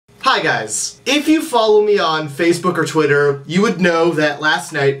Hi guys. If you follow me on Facebook or Twitter, you would know that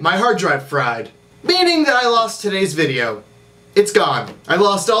last night my hard drive fried. Meaning that I lost today's video. It's gone. I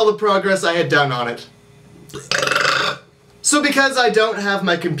lost all the progress I had done on it. So because I don't have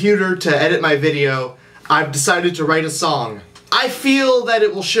my computer to edit my video, I've decided to write a song. I feel that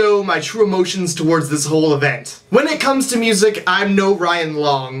it will show my true emotions towards this whole event. When it comes to music, I'm no Ryan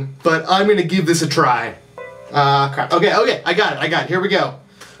Long, but I'm gonna give this a try. Crap. Okay, I got it, here we go.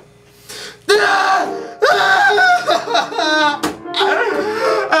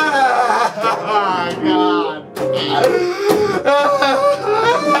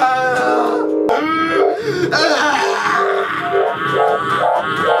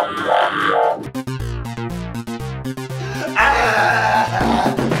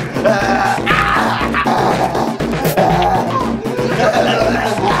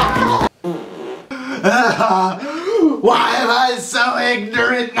 Why am I so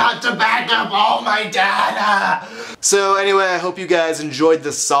ignorant not to back up all my data? So anyway, I hope you guys enjoyed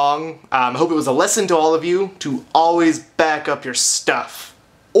this song. I hope it was a lesson to all of you to always back up your stuff.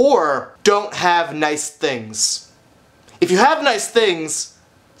 Or don't have nice things. If you have nice things,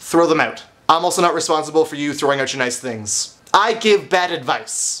 throw them out. I'm also not responsible for you throwing out your nice things. I give bad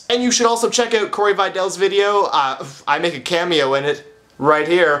advice. And you should also check out Corey Vidal's video. I make a cameo in it right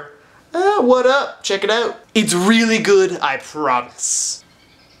here. What up? Check it out. It's really good, I promise.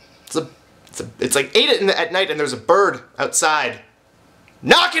 It's like 8 at night and there's a bird outside.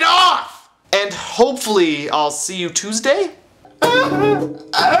 Knock it off! And hopefully I'll see you Tuesday? Oh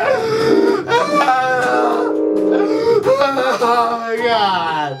my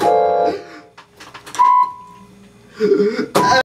god.